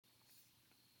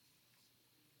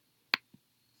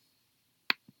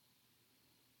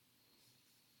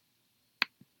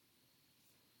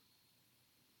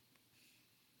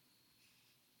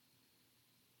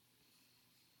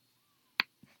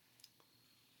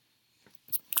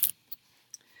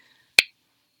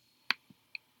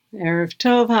Erev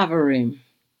Tov Havarim.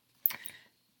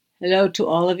 Hello to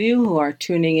all of you who are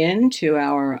tuning in to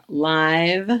our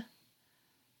live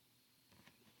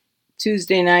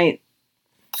Tuesday night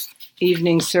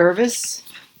evening service.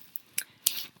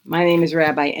 My name is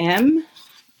Rabbi M.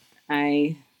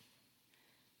 I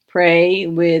pray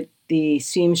with the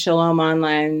Sim Shalom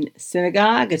Online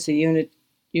Synagogue. It's a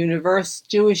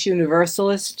Jewish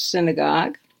Universalist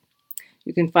synagogue.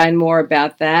 You can find more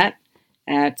about that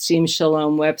at Sim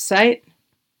Shalom website.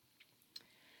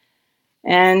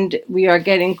 And we are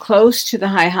getting close to the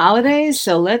high holidays,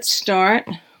 so let's start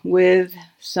with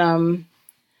some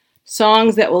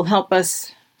songs that will help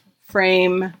us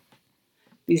frame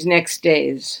these next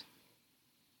days.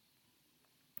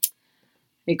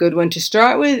 A good one to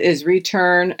start with is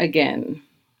Return Again.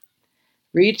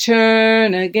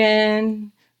 Return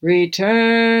again,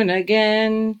 return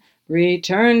again,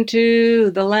 return to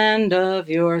the land of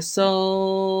your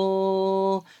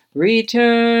soul.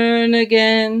 Return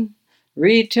again,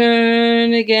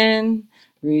 return again,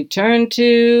 return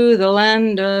to the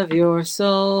land of your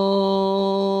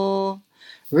soul.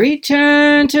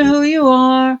 Return to who you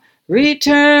are,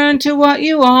 return to what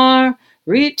you are,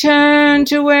 return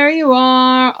to where you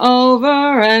are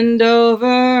over and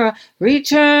over.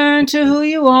 Return to who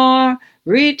you are,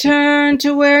 return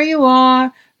to where you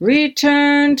are,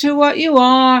 return to what you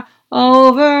are,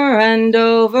 over and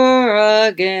over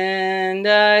again.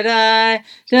 Die, die,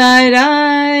 die,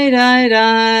 die, die, die,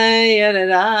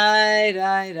 die,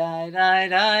 die, die, die,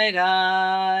 die,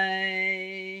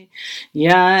 die.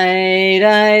 Yai,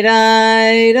 die,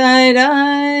 die, die, die,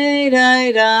 die,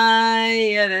 die,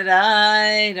 die,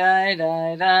 die,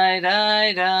 die, die,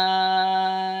 die, die.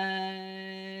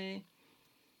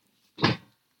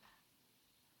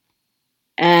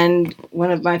 And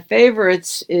one of my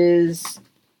favorites is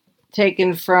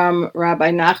taken from Rabbi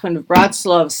Nachman of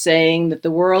Bratslov, saying that the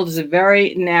world is a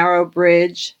very narrow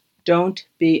bridge. Don't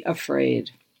be afraid.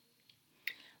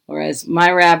 Or as my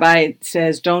rabbi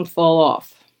says, don't fall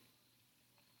off.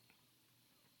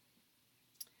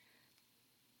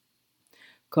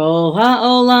 Kol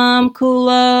ha'olam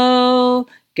kulo,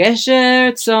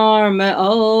 gesher tzar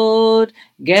me'od,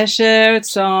 gesher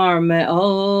tzar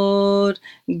me'od,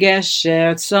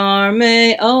 gesher tzar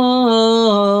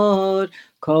me'od.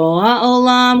 Kol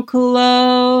ha'olam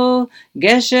kulo,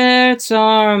 gesher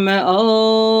tzar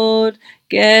me'od,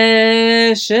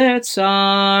 gesher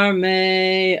tzar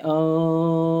me'od.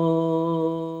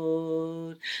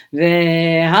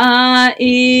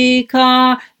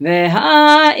 Ve'ha'ikar,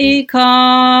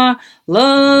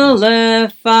 lo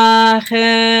lefached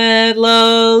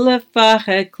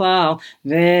klal.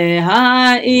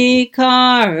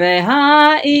 Ve'ha'ikar,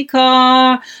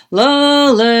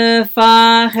 lo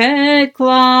lefached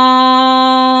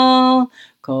klal.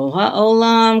 Kol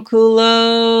ha'olam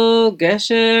kulo,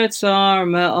 gesher tzar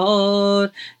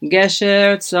me'od,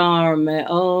 gesher tzar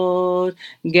me'od,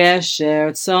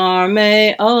 gesher tzar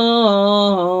me'od.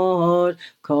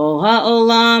 Kol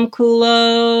ha'olam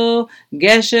kulo,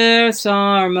 gesher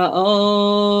tzar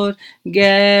me'od,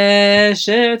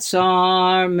 gesher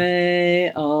tzar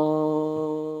me'od.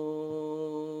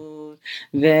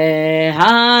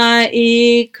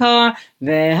 Ve'ha'ikar,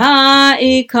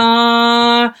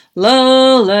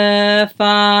 lo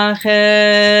lefached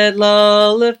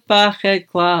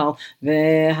klal.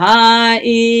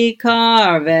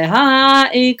 Ve'ha'ikar,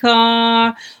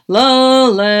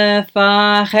 lo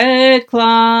lefached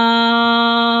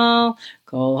klal.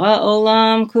 Kol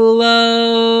ha'olam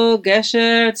kulo,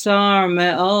 gesher tzar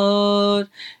me'od,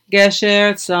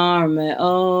 gesher tzar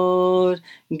me'od,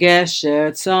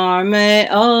 gesher tzar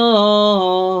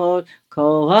me'od.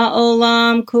 Kol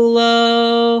ha'olam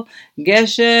kulo,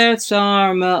 gesher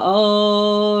tzar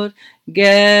me'od,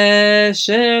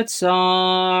 gesher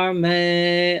tzar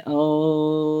me'od.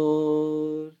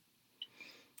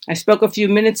 I spoke a few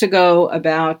minutes ago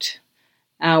about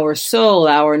our soul,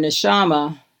 our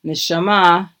neshama,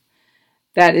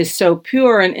 that is so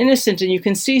pure and innocent, and you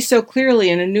can see so clearly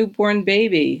in a newborn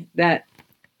baby that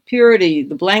purity,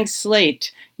 the blank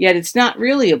slate, yet it's not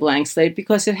really a blank slate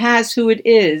because it has who it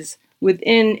is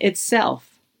within itself.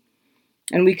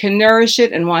 And we can nourish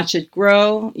it and watch it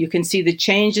grow. You can see the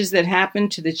changes that happen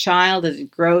to the child as it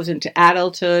grows into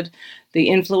adulthood, the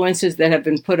influences that have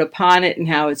been put upon it and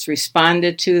how it's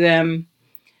responded to them.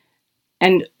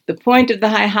 And the point of the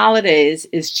high holidays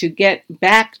is to get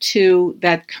back to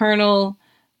that kernel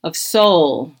of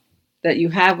soul that you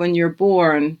have when you're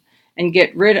born and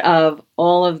get rid of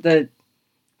all of the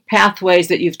pathways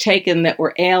that you've taken that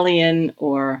were alien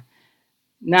or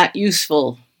not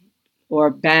useful or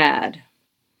bad.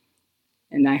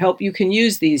 And I hope you can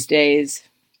use these days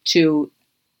to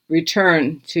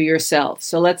return to yourself.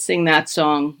 So let's sing that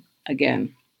song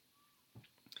again.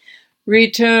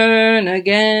 Return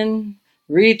again,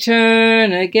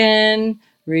 return again,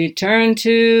 return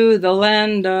to the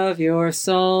land of your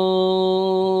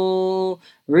soul.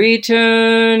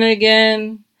 Return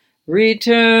again,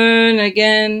 return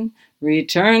again,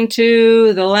 return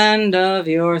to the land of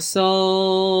your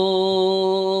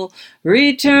soul.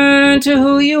 Return to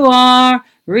who you are,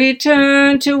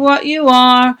 return to what you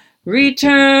are,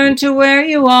 return to where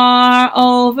you are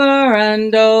over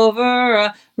and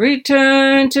over.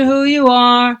 Return to who you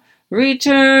are,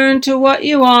 return to what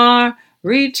you are,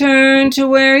 return to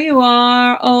where you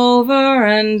are over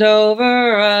and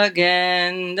over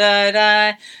again. Da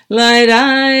da, la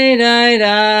da da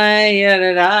da, ya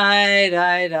da da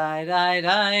da da da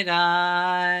da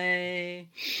da.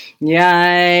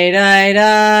 Ya da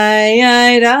da,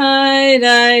 ya da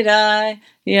da da,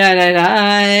 ya da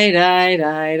da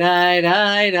da da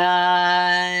da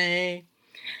da.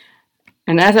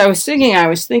 And as I was singing, I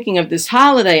was thinking of this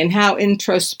holiday and how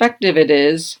introspective it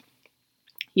is,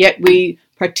 yet we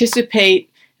participate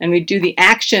and we do the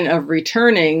action of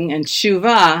returning and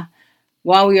shuvah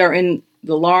while we are in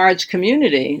the large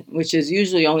community, which is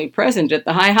usually only present at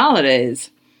the high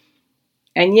holidays.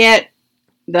 And yet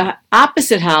the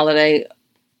opposite holiday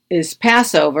is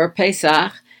Passover,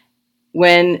 Pesach,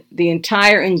 when the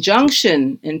entire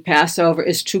injunction in Passover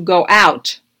is to go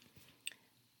out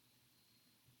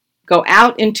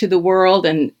into the world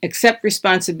and accept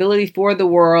responsibility for the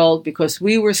world, because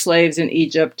we were slaves in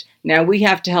Egypt. Now we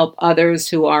have to help others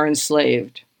who are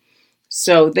enslaved.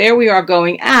 So there we are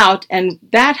going out, and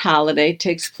that holiday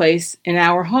takes place in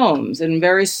our homes, in a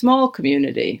very small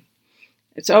community.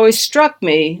 It's always struck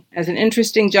me as an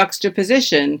interesting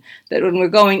juxtaposition that when we're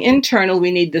going internal,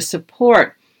 we need the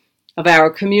support of our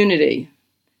community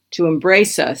to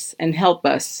embrace us and help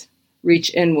us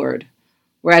reach inward.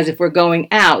 Whereas if we're going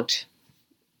out,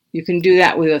 you can do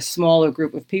that with a smaller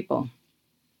group of people,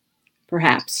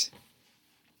 perhaps.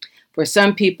 For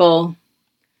some people,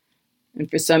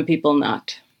 and for some people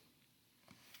not.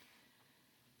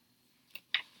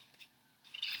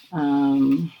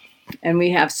 And we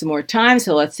have some more time,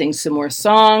 so let's sing some more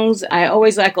songs. I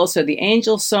always like also the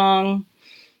angel song.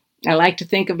 I like to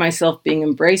think of myself being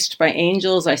embraced by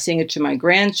angels. I sing it to my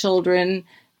grandchildren.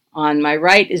 On my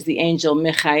right is the angel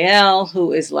Michael,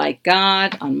 who is like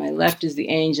God. On my left is the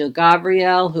angel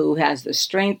Gabriel, who has the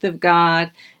strength of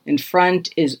God. In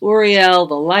front is Uriel,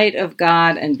 the light of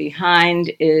God. And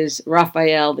behind is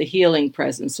Raphael, the healing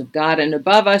presence of God. And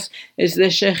above us is the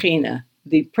Shekhinah,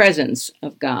 the presence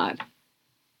of God.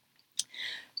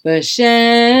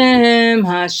 B'Shem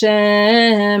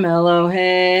Hashem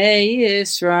Elohei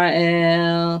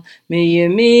Yisrael,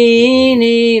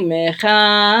 Miyamini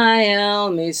Michael,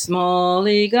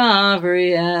 Mismoli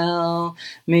Gabriel,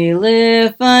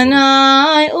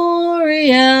 Milifanai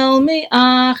Uriel,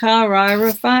 Miacharai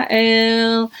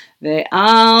Raphael,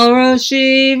 Ve'al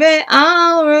Roshi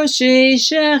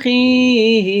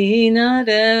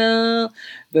Shechinadel.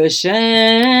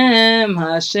 B'Shem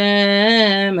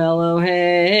Hashem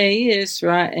Elohei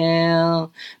Yisrael,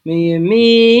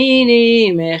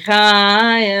 Miyamini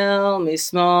Michael,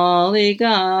 Mismoli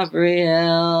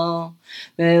Gabriel,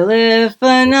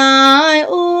 Ve'lefanai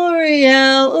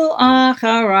Uriel,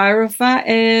 U'acharai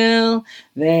Raphael,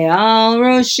 Ve'al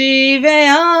Roshi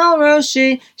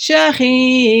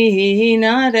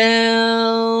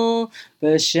Shechinadel.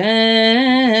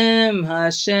 B'Shem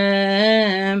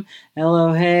Hashem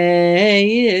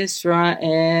Elohei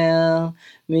Yisrael,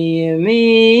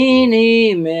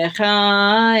 Miyamini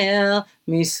Michael,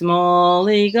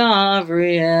 Mismoli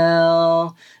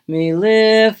Gabriel,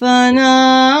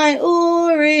 Milifanai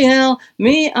Uriel,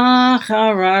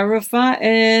 Miacharai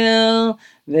Raphael,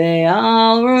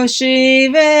 Ve'al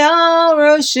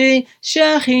Roshi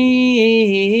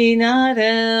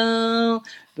Shechinadel.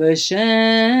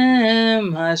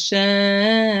 B'Shem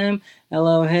Hashem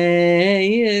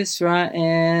Elohei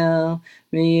Yisrael,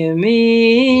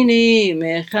 Miyamini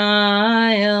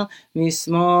Michael,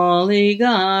 Mismoli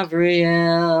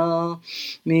Gabriel,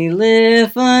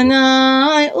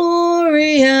 Milifanai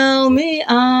Uriel,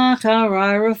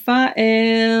 Miacharai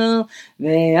Raphael,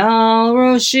 Ve'al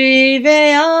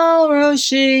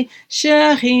Roshi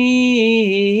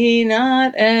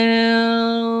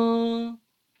Shechinadel.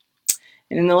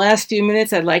 And in the last few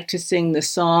minutes, I'd like to sing the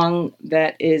song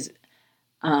that is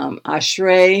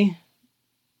Ashrei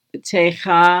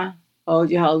B'Techa Od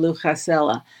Yahalu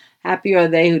Chasela. Happy are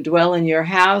they who dwell in your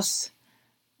house.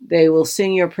 They will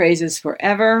sing your praises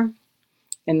forever.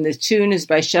 And the tune is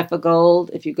by Shefa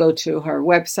Gold. If you go to her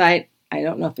website, I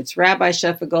don't know if it's Rabbi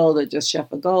Shefa Gold or just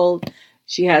Shefa Gold.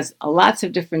 She has lots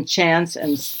of different chants,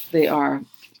 and they are,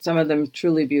 some of them,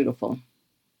 truly beautiful.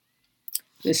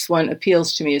 This one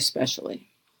appeals to me especially.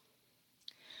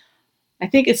 I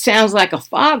think it sounds like a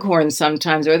foghorn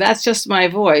sometimes, or that's just my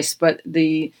voice, but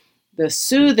the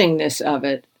soothingness of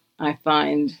it I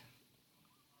find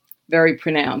very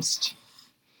pronounced.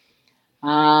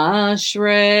 Ashrei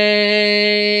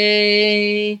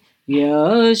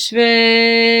Yoshvei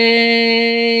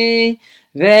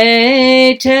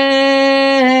Veitecha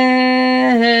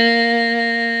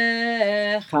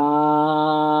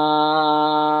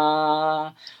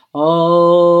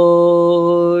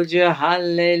Oj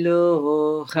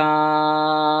Hallelujah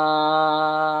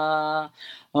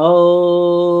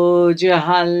Oj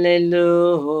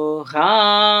Hallelujah.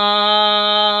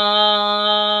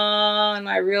 And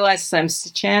I realize as I'm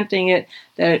chanting it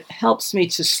that it helps me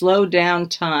to slow down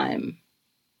time,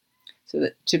 so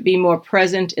that to be more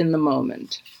present in the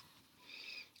moment.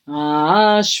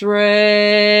 Ashrei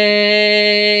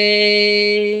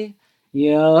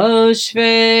Yoshvei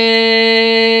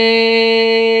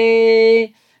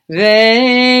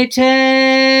Veitecha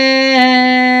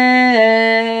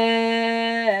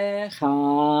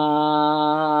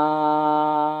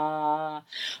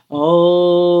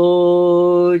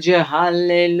Oj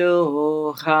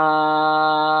Hallelujah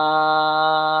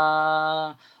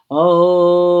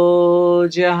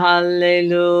Oj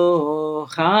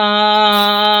Hallelujah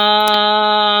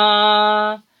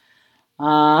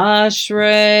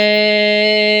Ashrei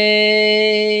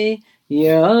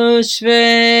Yoshvei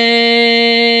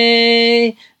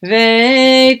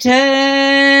Veitecha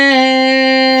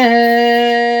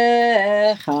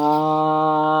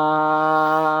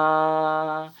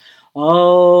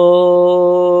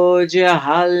Oj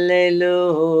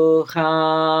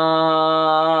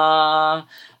Hallelujah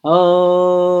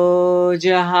Oj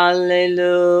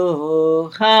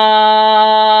Hallelujah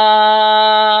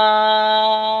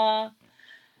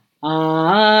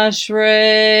Ashrei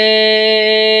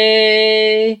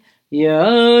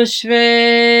Yoshvei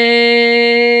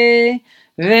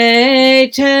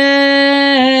Veitecha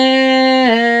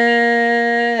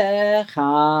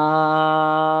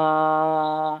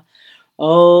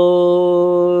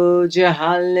Oj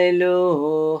Hallelujah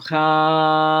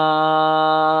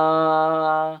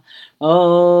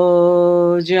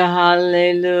Oj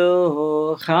Hallelujah.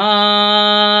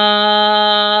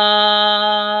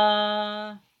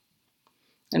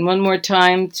 And one more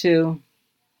time to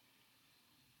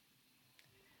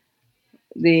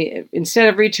instead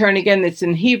of return again, it's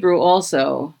in Hebrew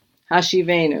also.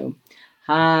 Hashivenu.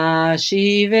 Hashivenu,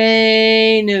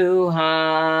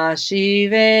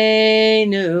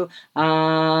 Hashivenu,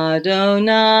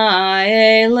 Adonai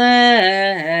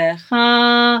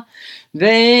Elecha,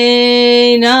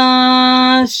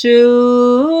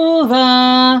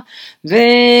 V'nashuva,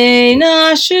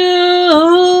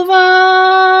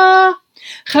 V'nashuva,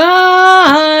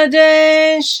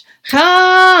 Chadesh,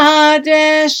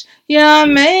 Chadesh,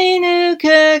 Yameinu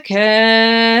Kekedem.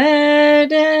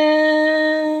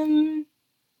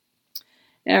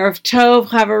 Erev Tov,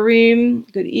 Chavarim.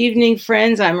 Good evening,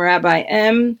 friends. I'm Rabbi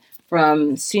M.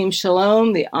 from Sim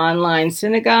Shalom, the online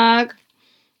synagogue.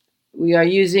 We are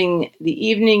using the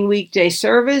evening weekday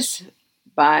service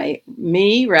by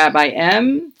me, Rabbi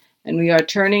M., and we are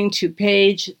turning to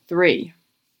page 3.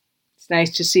 It's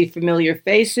nice to see familiar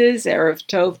faces. Erev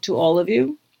Tov to all of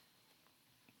you.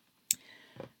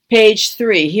 Page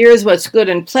 3. Here's what's good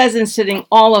and pleasant sitting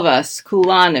all of us,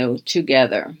 Kulanu,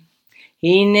 together.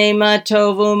 Hine ma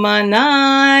tovu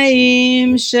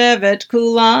manayim shevet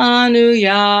kulanu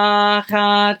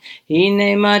yachad.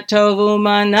 Hine ma tovu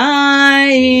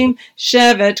manayim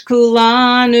shevet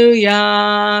kulanu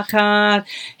yachad.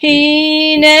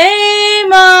 Hine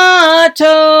ma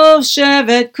tov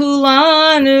shevet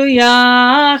kulanu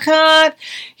yachad.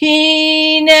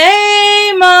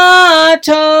 Hine ma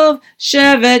tov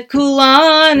shevet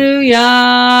kulanu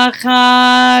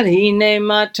yachad. Hine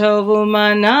ma tovu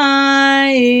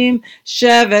manayim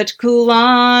shevet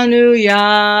kulanu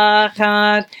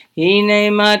yachad.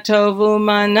 Hine ma tovu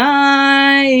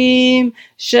manayim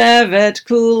shevet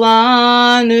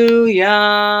kulanu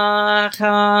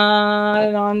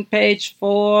yachad. On page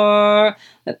 4,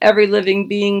 let every living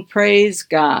being praise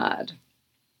God.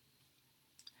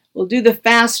 We'll do the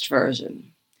fast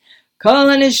version. Kol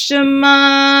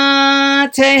neshama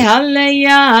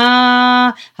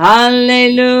tehaleya,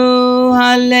 hallelu,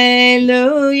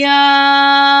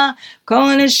 hallelujah.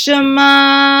 Kol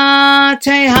neshama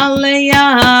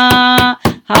tehaleya,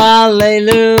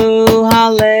 hallelu,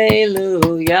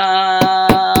 hallelujah.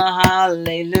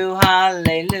 Hallelu,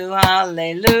 hallelu,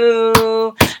 hallelu.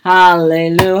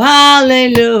 Hallelujah,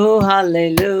 hallelujah,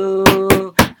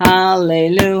 hallelujah.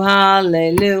 Hallelujah,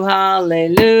 hallelujah,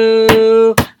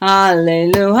 hallelujah.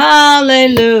 Hallelujah,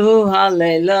 hallelujah,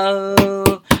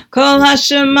 hallelujah. Kol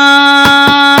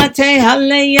hashema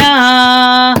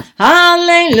tehaleya.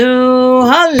 Hallelujah,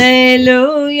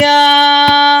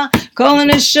 hallelujah. Kol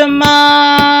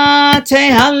neshama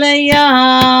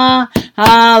tehaleya.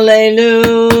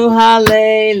 Hallelujah,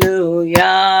 hallelujah.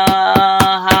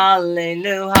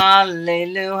 Hallelujah,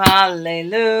 hallelujah,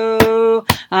 hallelujah.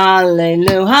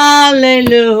 Hallelujah,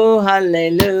 hallelujah,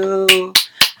 hallelujah.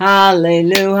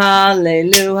 Hallelujah,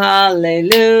 hallelujah,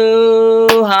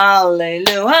 hallelujah.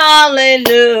 Hallelujah,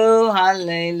 hallelujah,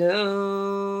 hallelujah.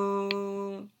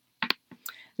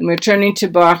 And we're turning to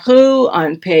Baruch Hu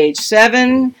on page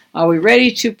 7. Are we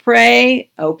ready to pray?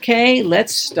 Okay,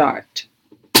 let's start.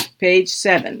 Page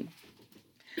 7.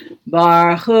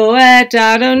 Baruch Hu et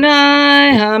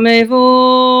Adonai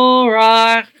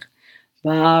HaMevorach.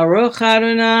 Baruch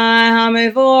Adonai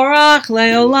HaMevorach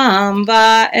Leolam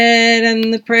Va'ed.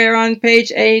 And the prayer on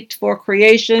page 8 for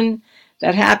creation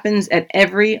that happens at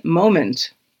every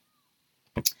moment.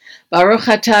 Baruch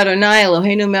atah Adonai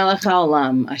Eloheinu melech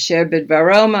haolam, asher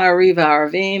bidbaro ma'ariv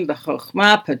ha'arvim,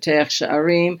 b'chokhmah potech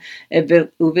sha'arim,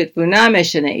 uvitbuna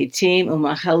meshane itim,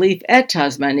 umachalif et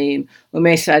hazmanim,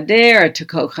 umesader et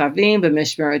kochavim,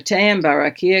 b'mishmeroteim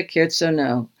barakia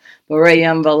kirtzono. Borei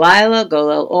yom v'layla,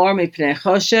 golel or mipnei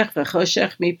choshech,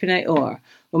 v'choshech mipnei or.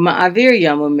 Uma'avir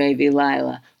yom umevi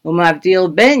layla, umavdil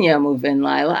ben yom uven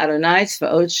layla, Adonai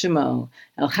tzvaot shemo.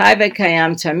 El Chai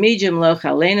V'Kayam Tamid Yimloch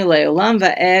Aleinu Le'olam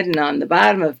Va'ed. And on the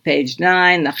bottom of page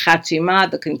 9, the Chatima,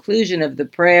 the conclusion of the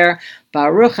prayer,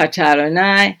 Baruch atah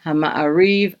Adonai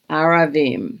HaMa'ariv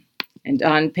Aravim. And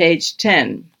on page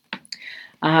 10,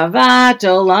 Ahavat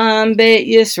Olam Beit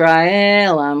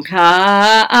Yisrael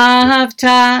Amcha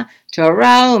Ahavta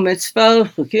Torah u'mitzvot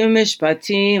chukim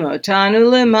mishpatim otanu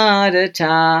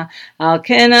lemadata al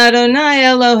ken Adonai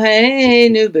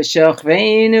Eloheinu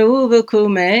b'shochveinu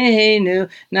u'v'kumeinu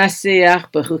nasiach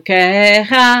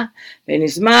b'chukecha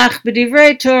v'nizmach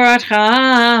b'divrei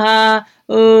toratcha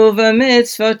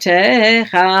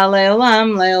u'v'mitzvotecha le'olam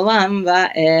le'olam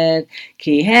va'ed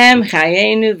ki hem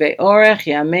chayenu ve'orech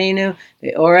yameinu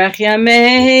ve'orech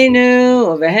yameinu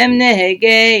u'vehem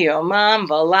nehegei yomam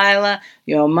v'layla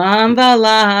Yomam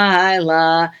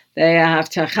v'layla,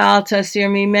 ve'ahavtachal tasir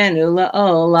mimenu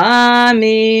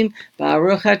la'olamim,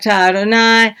 Baruch atah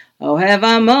Adonai, ohev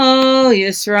amo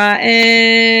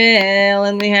Yisrael.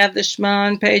 And we have the Shema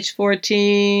on page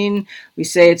 14. We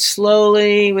say it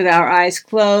slowly with our eyes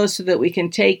closed so that we can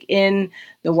take in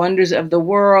the wonders of the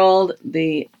world,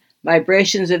 the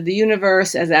vibrations of the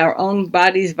universe as our own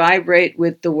bodies vibrate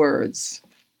with the words.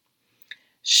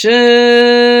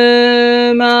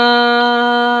 Shema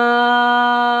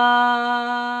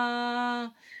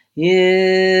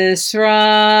Yisrael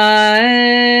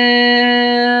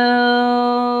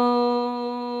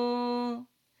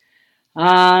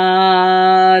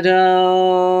Adonai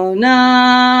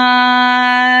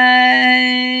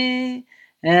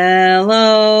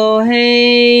Eloheinu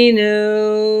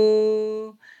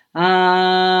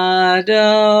Adonai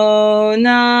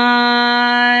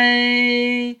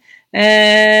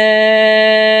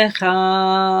Echad.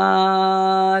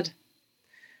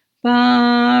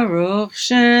 Baruch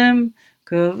Shem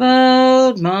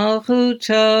Kavod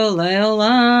Malchuto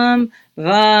Leolam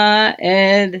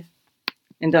Va'ed.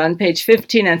 And on page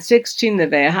 15 and 16, the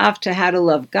Ve'ahavta, how to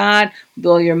love God with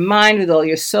all your mind, with all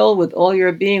your soul, with all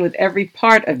your being, with every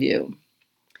part of you.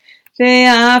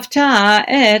 Ve'ahavta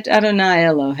et Adonai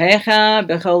Elohecha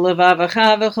b'chol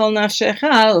levavecha v'chol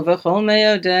nafshecha u'v'chol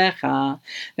meyodecha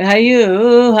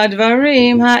v'hayu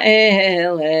hadvarim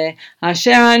ha'ele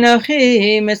asher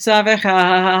anochi mitzavecha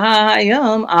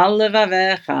hayom al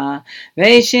levavecha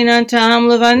ve'shinantam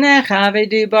levanecha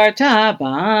v'dibarta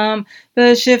bam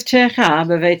v'shivtecha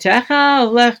b'veitecha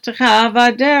u'lechtecha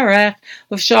v'derech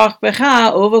u'v'shachbecha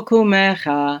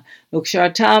u'v'kumecha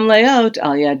Ukshartam leot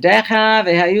al yadecha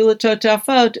vehayu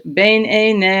letotafot bein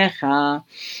einecha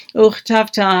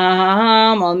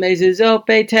uchtavtam al mezuzot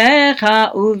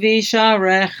beitecha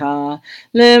uvisharecha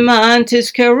leman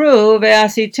tizkeru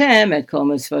ve'asitem et kol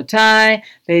mitzvotai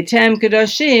beitem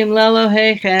kadoshim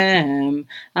lelohechem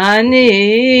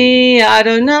ani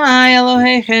Adonai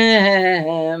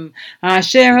Elohechem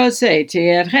asher hoseiti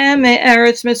etchem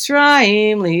me'eretz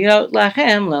Mitzrayim liot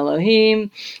lachem lelohim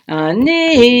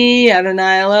ani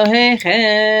Adonai Elohechem.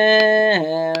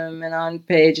 And on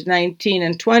page 19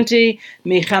 and 20,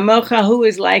 Michamocha, who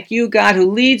is like you, God,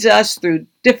 who leads us through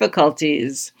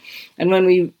difficulties. And when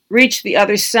we reach the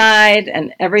other side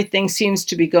and everything seems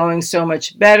to be going so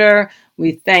much better,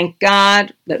 we thank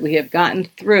God that we have gotten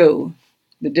through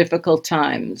the difficult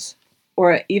times,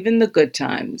 or even the good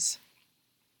times.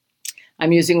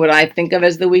 I'm using what I think of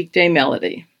as the weekday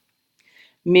melody.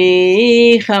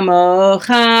 Mi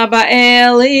chamocha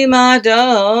ba'elim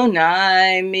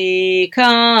Adonai, mi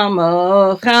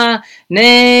kamocha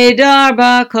nedar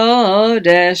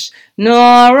b'kodesh,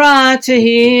 nora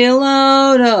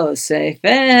tehilot osef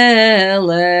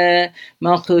ele,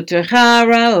 malchutecha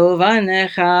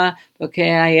ra'uvanecha, bokei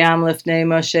hayam lifnei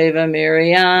Moshe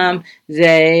v'Miriam,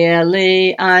 ze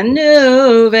eli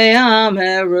anu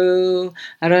ve'ameru,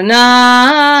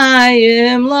 Adonai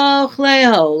imloch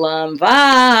le'olam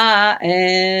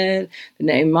va'ed.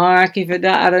 V'ne'emar ki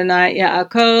v'da Adonai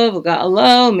Yaakov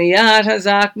ga'alo miyad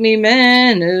hazak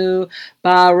mimenu.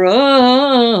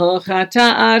 Baruch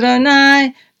ata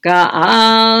Adonai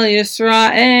ga'al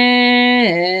Yisrael.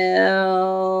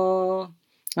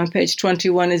 On page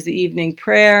 21 is the evening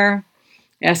prayer,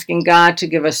 asking God to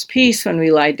give us peace when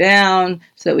we lie down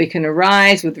so that we can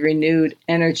arise with renewed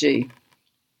energy.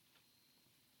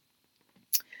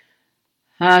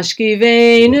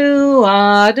 Hashkivenu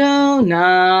Adonai,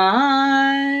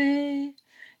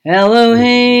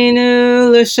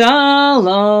 Eloheinu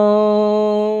l'shalom,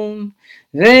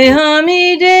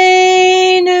 Vehamidenu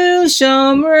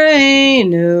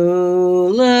shomreinu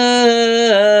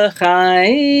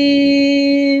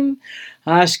l'chaim.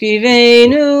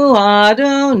 Hashkivenu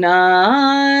Adonai,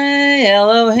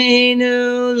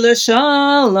 Eloheinu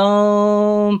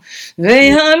l'shalom,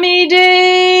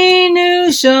 Vehamidenu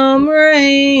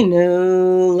shomreinu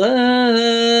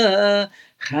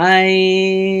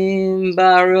l'chaim.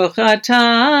 Baruch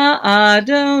atah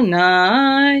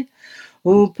Adonai,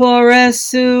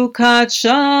 uporesu kat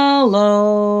shalom.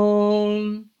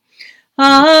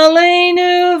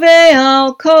 Aleinu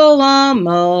ve'al kol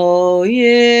amo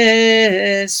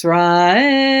Yisrael,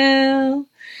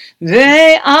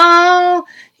 ve'al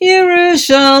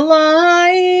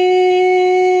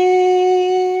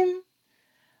Yerushalayim.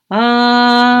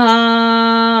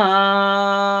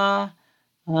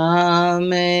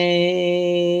 Amen.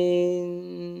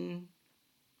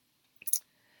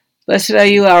 Blessed are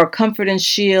you, our comfort and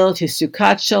shield, whose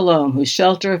sukkot shalom, whose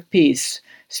shelter of peace,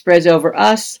 spreads over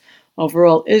us, over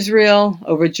all Israel,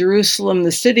 over Jerusalem,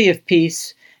 the city of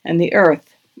peace, and the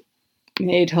earth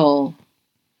made whole.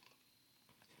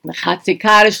 The Chatzi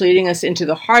Kaddish, leading us into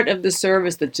the heart of the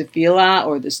service, the tefillah,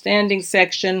 or the standing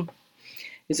section,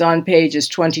 is on pages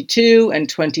 22 and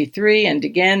 23, and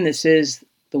again, this is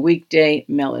the weekday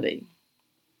melody.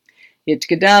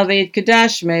 Yitgadal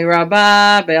v'yitkadash me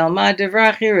Rabbi, be'alma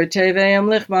devrachi rutei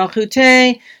ve'yamlich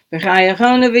malchutei,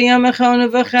 v'chayachonu v'yamachonu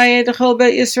v'chayedachol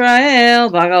be'et Yisrael,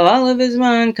 v'agal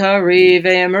v'zman kari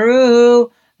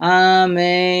ve'yamaru,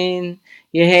 Amen.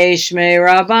 Yehei shmei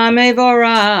Rabbi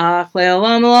mevorach,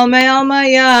 le'olam lo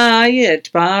me'almaya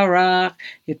yitbarach,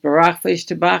 yitbarach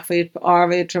v'yishtabach v'yitpa'ar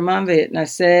v'yitramam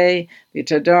v'yitnaseh,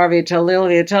 v'yitadar v'yitalil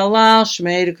v'yitalal,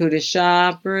 shmei d'kudesha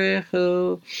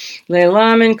b'richu.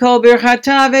 Le'olam in kol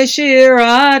birchata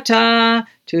v'shirata,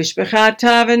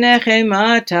 tushbechata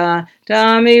v'nechemata,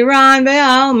 damiran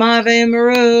ve'alma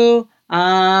ve'maru.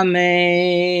 Amen.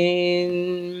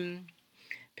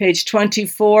 Page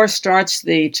 24 starts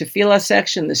the tefillah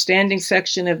section, the standing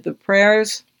section of the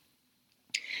prayers.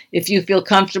 If you feel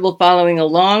comfortable following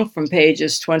along from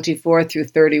pages 24 through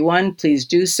 31, please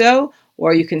do so,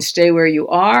 or you can stay where you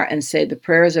are and say the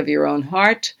prayers of your own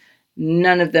heart.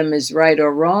 None of them is right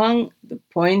or wrong. The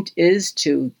point is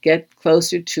to get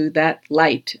closer to that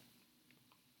light.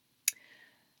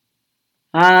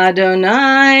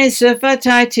 Adonai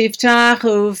sefatai tiftach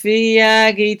ufi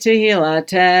yagi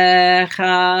tehilatecha.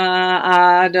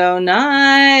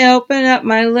 Adonai, open up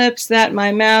my lips that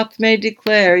my mouth may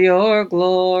declare your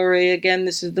glory. Again,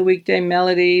 this is the weekday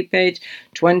melody, page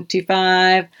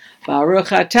 25. Baruch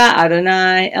atah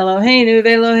Adonai Eloheinu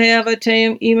ve'Elohei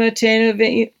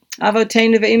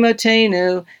Avotenu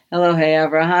ve'imotenu, Elohei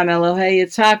Avraham, Elohei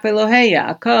Yitzhak, Elohei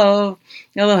Yaakov,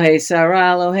 Elohei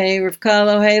Sarah, Elohei Rivka,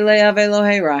 Elohei Leah,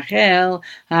 Elohei Rachel,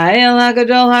 Ha'el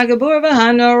HaGadol HaGabur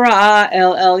v'Hanora,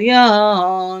 El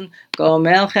Elyon,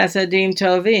 Gomel Chesadim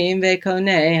Tovim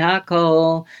ve'Konei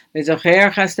HaKol, V'Zocher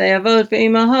Chasdei Avot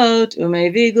ve'Imahot,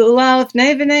 U'Mevi Gula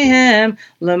L'fnei V'neihem,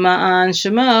 L'Ma'an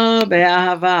Shemo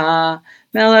Be'ahava,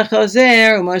 Melech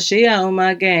Ozer u'Moshiach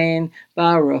u'Magen,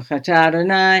 Baruch atah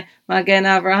Adonai, Magen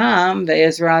Avraham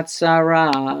ve'Ezrat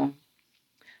Sarah.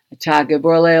 Atah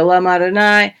Gibor le'olam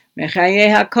Adonai, Mechayeh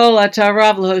hakol atah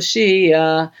Rav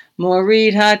l'Hoshia,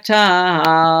 Morid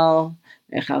hatal.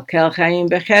 Mechalkel Chaim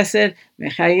Bechesed,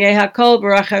 Mechaye Hakol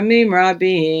Barachamim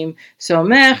Rabim,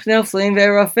 Somech Noflim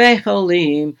Verofei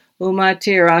Cholim,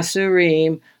 Umatir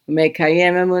Asurim,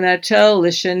 Umekayem Emunato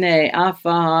Lishanei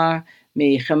Afar,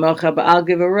 Mi Chamocha Ba'al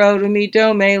Givarot,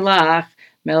 Umido Melach,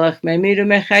 Melech Memidu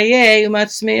Mechaye,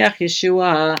 Umatzmiach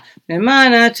Yeshua,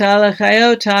 Memana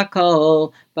Talachayot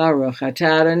HaKol, Baruch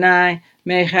Atah Adonai,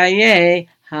 Mechaye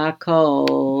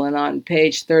HaKol. And on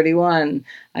page 31,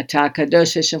 Atah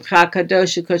Kadosh Shemcha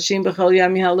Kadosh Koshim B'chol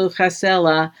Yam Yahalu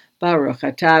Chasela, Baruch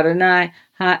Atah Adonai,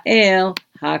 Ha'el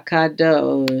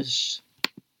HaKadosh.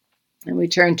 And we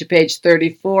turn to page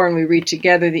 34 and we read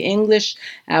together the English,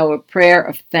 our prayer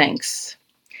of thanks.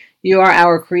 You are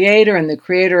our creator and the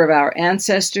creator of our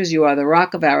ancestors. You are the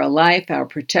rock of our life, our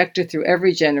protector through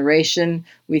every generation.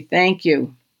 We thank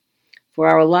you for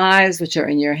our lives, which are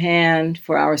in your hand,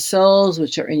 for our souls,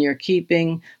 which are in your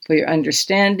keeping, for your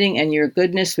understanding and your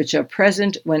goodness, which are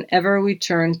present whenever we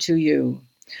turn to you.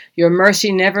 Your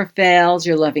mercy never fails.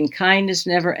 Your loving kindness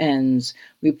never ends.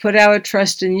 We put our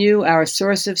trust in you, our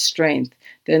source of strength.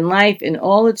 Then life in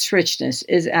all its richness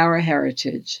is our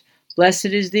heritage. Blessed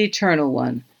is the Eternal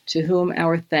One, to whom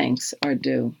our thanks are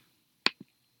due.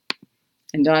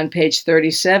 And on page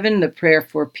 37, the prayer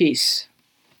for peace.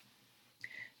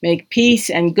 Make peace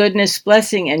and goodness,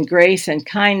 blessing and grace and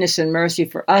kindness and mercy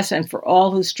for us and for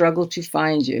all who struggle to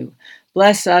find you.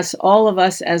 Bless us, all of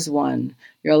us as one.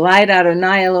 Your light,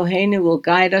 Adonai Eloheinu, will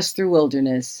guide us through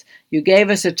wilderness. You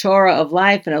gave us a Torah of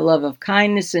life and a love of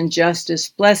kindness and justice,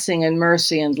 blessing and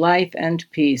mercy and life and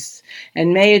peace.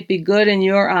 And may it be good in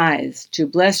your eyes to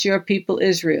bless your people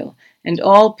Israel and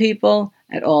all people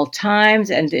at all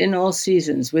times and in all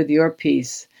seasons with your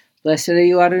peace. Blessed are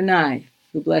you, Adonai,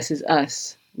 who blesses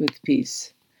us with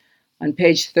peace. On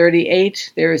page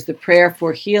 38, there is the prayer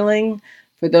for healing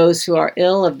for those who are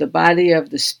ill of the body,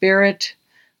 of the spirit.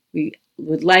 We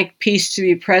would like peace to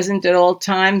be present at all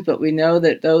times, but we know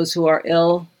that those who are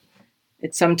ill,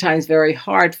 it's sometimes very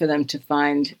hard for them to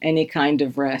find any kind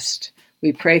of rest.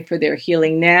 We pray for their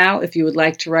healing now. If you would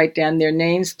like to write down their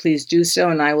names, please do so,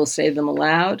 and I will say them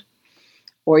aloud,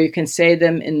 or you can say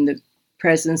them in the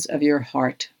presence of your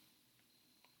heart.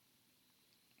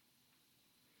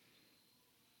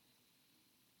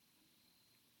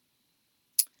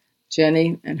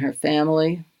 Jenny and her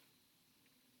family,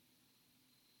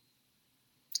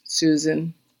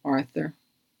 Susan, Arthur,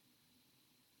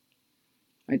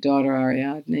 my daughter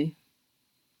Ariadne,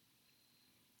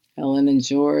 Ellen and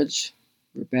George,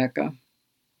 Rebecca,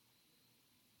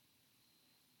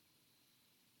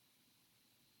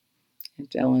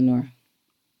 and Eleanor.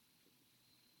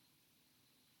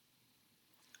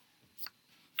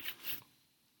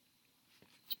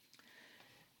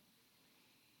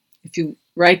 If you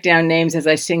write down names as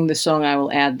I sing the song, I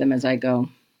will add them as I go.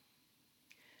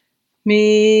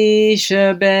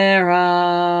 Misha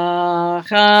berach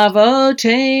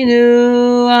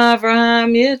Avoteinu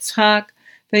Avraham Yitzchak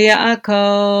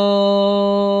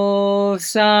v'Yaakov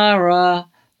Sarah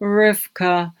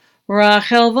Rivka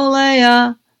Rachel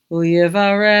v'Leah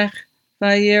u'yivarech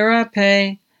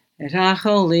v'yirapeh et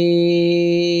hacholim.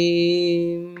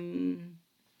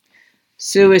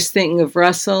 Sue is thinking of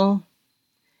Russell,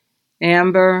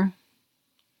 Amber,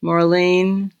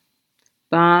 Maureen,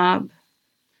 Bob,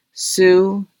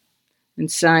 Sue,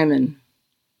 and Simon.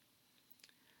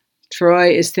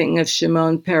 Troy is thinking of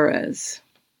Shimon Perez.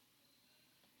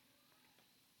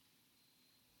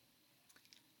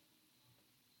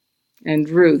 And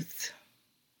Ruth.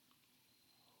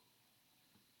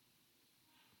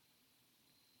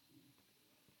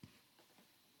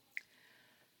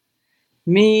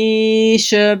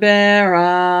 Misha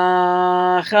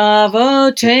berach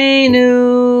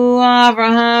Avoteinu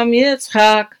Avraham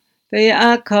Yitzchak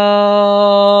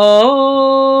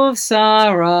v'Yaakov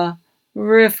Sarah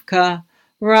Rivka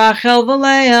Rachel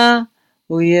v'Leah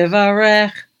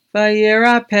u'yivarech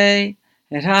v'yirapeh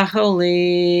et hacholim.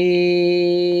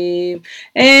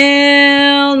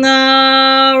 El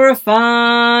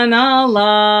Narafan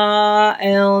Allah,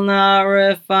 El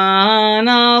Narafan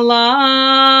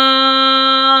Allah,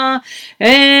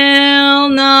 El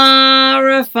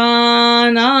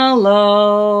Narafan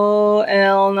Allah,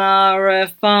 El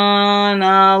Narafan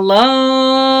Allah.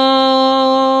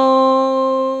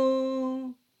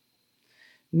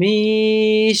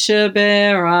 Misha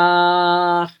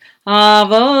berach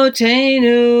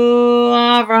Avoteinu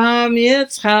Avraham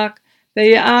Yitzchak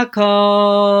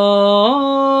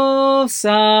v'Yaakov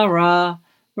Sarah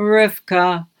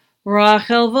Rivka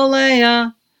Rachel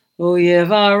v'Leah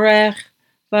u'yivarech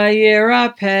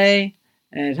v'yirapeh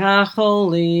et hacholim.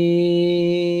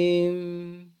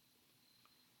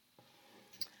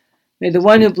 May the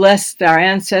one who blessed our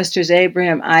ancestors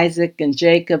Abraham, Isaac, and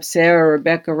Jacob, Sarah,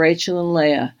 Rebekah, Rachel, and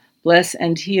Leah, bless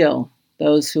and heal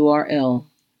those who are ill.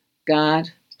 God,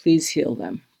 please heal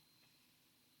them.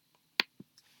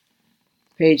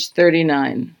 Page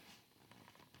 39.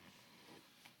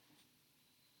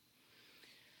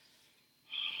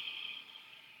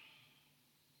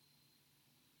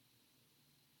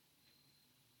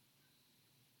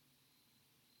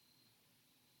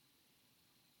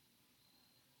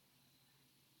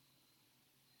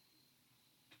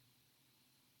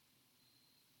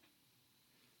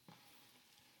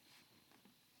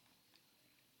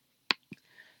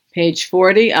 Page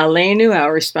 40, Aleinu,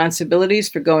 our responsibilities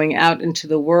for going out into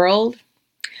the world.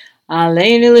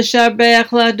 Aleinu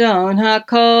l'shabech ladon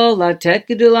hakol, latet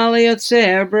gedula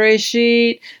liyotzer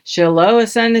bereshit, shelo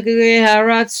asan negugei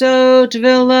haratzot,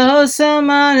 v'lo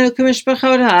samanu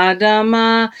k'mishpachot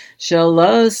ha'adama,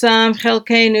 shelo sam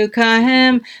chelkeinu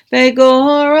kahem,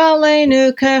 v'gor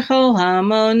aleinu kechol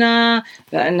hamona,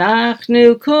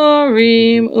 v'anachnu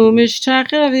korim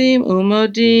u'mishtachavim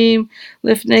u'modim,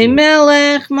 lifnei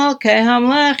melech malkei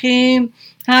hamlechim,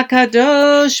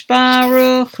 HaKadosh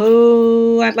Baruch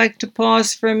Hu. I'd like to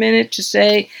pause for a minute to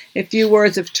say a few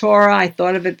words of Torah. I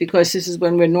thought of it because this is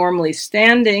when we're normally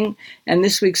standing, and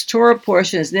this week's Torah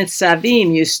portion is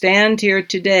Nitzavim. You stand here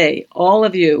today, all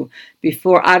of you,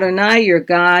 before Adonai your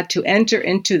God, to enter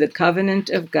into the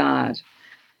covenant of God.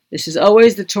 This is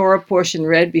always the Torah portion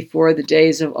read before the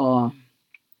days of awe.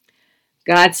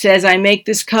 God says, I make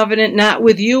this covenant not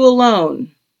with you alone,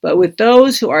 but with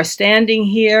those who are standing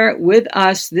here with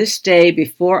us this day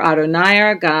before Adonai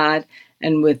our God,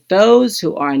 and with those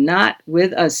who are not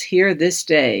with us here this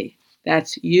day.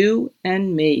 That's you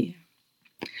and me.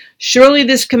 Surely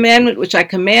this commandment which I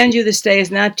command you this day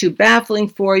is not too baffling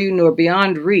for you, nor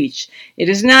beyond reach. It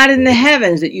is not in the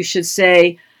heavens that you should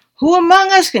say, who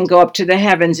among us can go up to the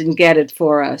heavens and get it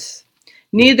for us?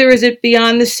 Neither is it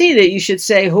beyond the sea that you should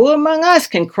say, who among us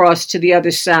can cross to the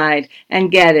other side and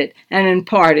get it and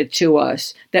impart it to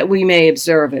us, that we may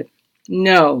observe it?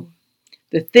 No,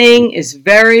 the thing is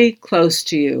very close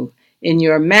to you, in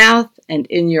your mouth and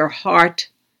in your heart,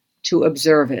 to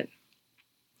observe it.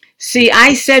 See,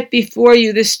 I set before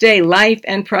you this day life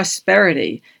and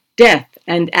prosperity, death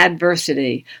and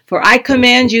adversity. For I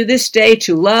command you this day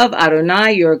to love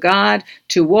Adonai your God,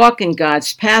 to walk in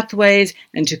God's pathways,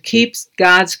 and to keep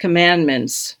God's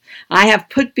commandments. I have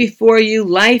put before you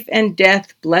life and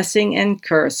death, blessing and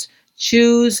curse.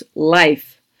 Choose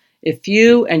life, if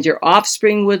you and your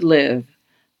offspring would live,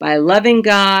 by loving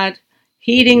God,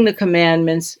 heeding the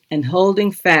commandments, and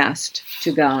holding fast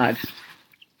to God.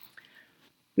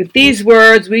 With these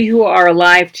words, we who are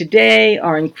alive today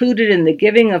are included in the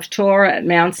giving of Torah at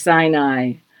Mount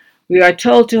Sinai. We are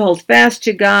told to hold fast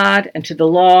to God and to the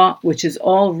law, which is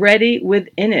already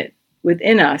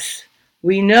within us.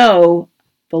 We know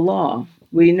the law.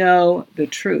 We know the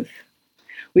truth.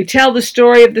 We tell the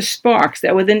story of the sparks,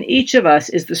 that within each of us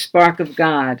is the spark of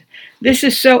God. This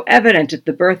is so evident at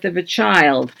the birth of a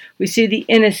child. We see the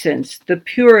innocence, the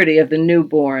purity of the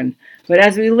newborn. But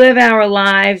as we live our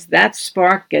lives, that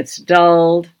spark gets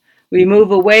dulled. We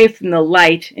move away from the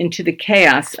light into the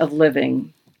chaos of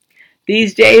living.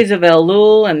 These days of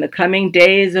Elul and the coming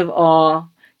days of awe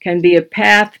can be a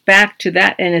path back to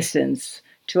that innocence,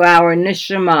 to our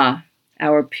neshama,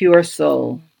 our pure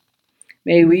soul.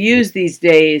 May we use these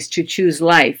days to choose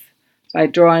life by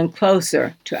drawing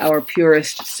closer to our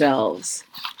purest selves.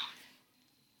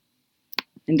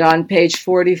 And on page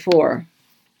 44.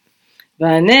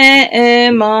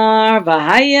 V'ne'emar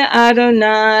v'haya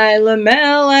Adonai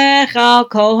lemelech al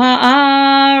kol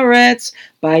haaretz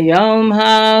bayom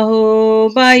hahu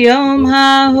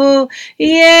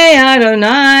yeh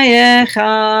Adonai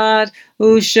echad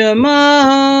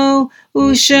u'shemo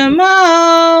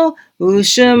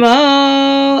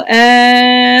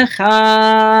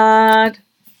echad.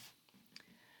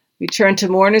 We turn to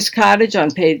Mourner's Cottage on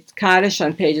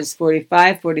pages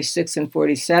 45, 46, and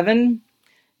 47.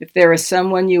 If there is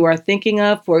someone you are thinking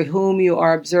of for whom you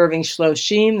are observing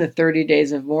Shloshim, the 30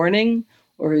 days of mourning,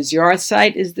 or whose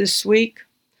yahrzeit is this week,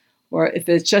 or if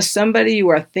it's just somebody you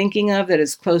are thinking of that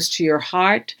is close to your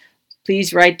heart,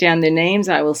 please write down their names.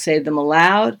 I will say them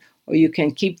aloud, or you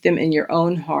can keep them in your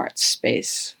own heart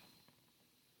space.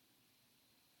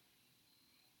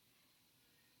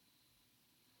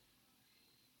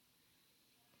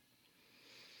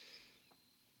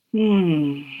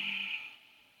 And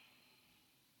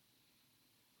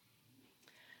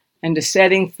the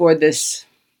setting for this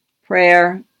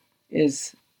prayer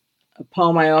is a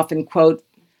poem I often quote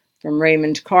from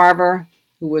Raymond Carver,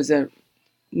 who was a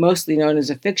mostly known as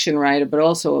a fiction writer, but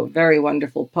also a very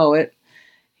wonderful poet.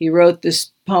 He wrote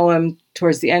this poem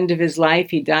towards the end of his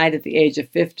life. He died at the age of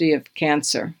 50 of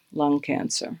cancer, lung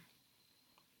cancer.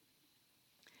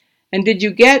 And did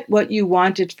you get what you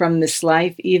wanted from this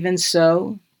life? Even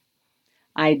so,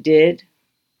 I did.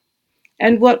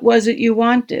 And what was it you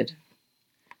wanted?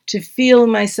 To feel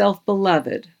myself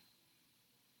beloved.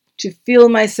 To feel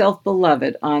myself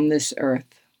beloved on this earth.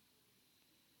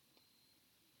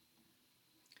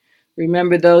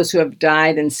 Remember those who have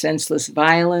died in senseless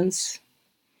violence,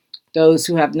 those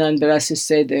who have none but us who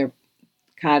say their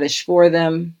Kaddish for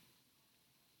them,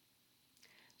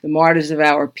 the martyrs of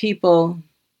our people,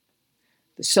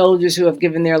 the soldiers who have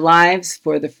given their lives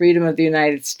for the freedom of the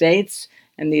United States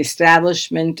and the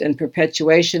establishment and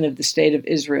perpetuation of the State of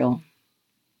Israel.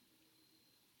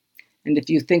 And if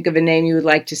you think of a name you would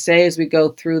like to say as we go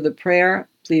through the prayer,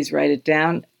 please write it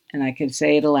down and I can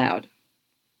say it aloud.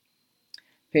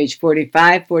 Page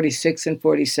 45, 46, and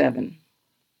 47.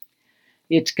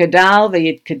 Yitkadal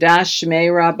v'yitkadash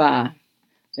shmei Rabbi,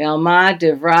 ve'alma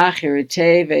divrach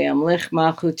hiritei ve'yamlich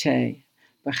malchutei,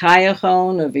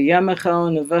 v'chayachon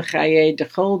u'v'yamachon u'v'chayei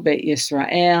dechol beit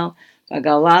Yisrael,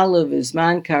 v'galal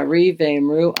u'v'zman kari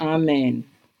ve'imru amen.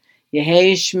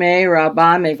 Yehei shmei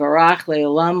Rabbi mevarach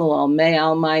le'olam u'almei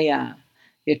almaya.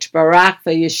 Yitbarach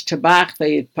v'yishtabach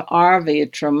v'yitpa'ar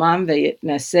v'yitramam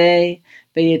v'yitnaseh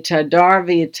v'yitadar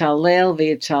v'yitalel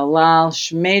v'yitalal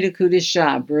shmei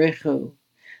dekudisha b'richu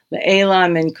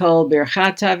le'ela min kol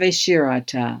birchata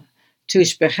v'shirata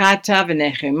tushbechata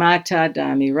v'nechemata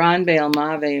da'amiran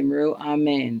ve'alma ve'imru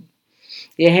amen.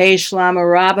 Yehei shlama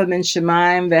rabba min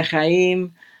shemayim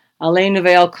v'chaim aleinu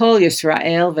ve'al kol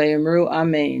Yisrael ve'imru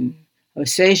amen.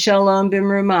 Osei shalom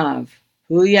b'mrumav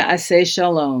hu ya'aseh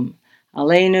shalom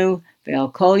Aleinu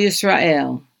ve'al kol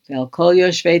Yisrael, ve'al kol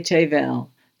yoshvei tevel,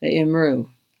 ve'imru.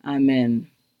 Amen.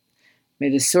 May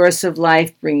the source of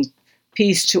life bring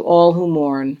peace to all who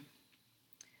mourn.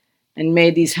 And may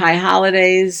these high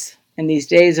holidays and these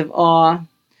days of awe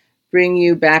bring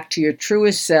you back to your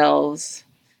truest selves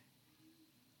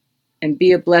and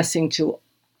be a blessing to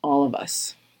all of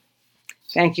us.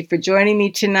 Thank you for joining me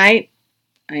tonight.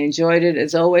 I enjoyed it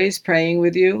as always, praying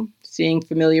with you, seeing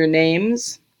familiar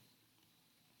names.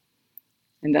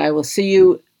 And I will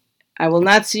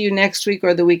not see you next week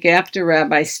or the week after.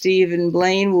 Rabbi Stephen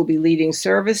Blaine will be leading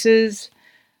services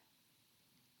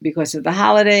because of the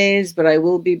holidays, but I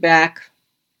will be back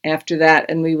after that,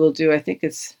 and we will do, I think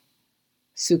it's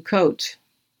Sukkot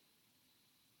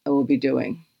I will be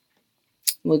doing.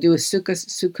 We'll do a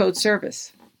Sukkot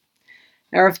service.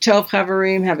 Erev Tov,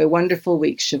 Chavarim. Have a wonderful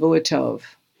week. Shavua Tov.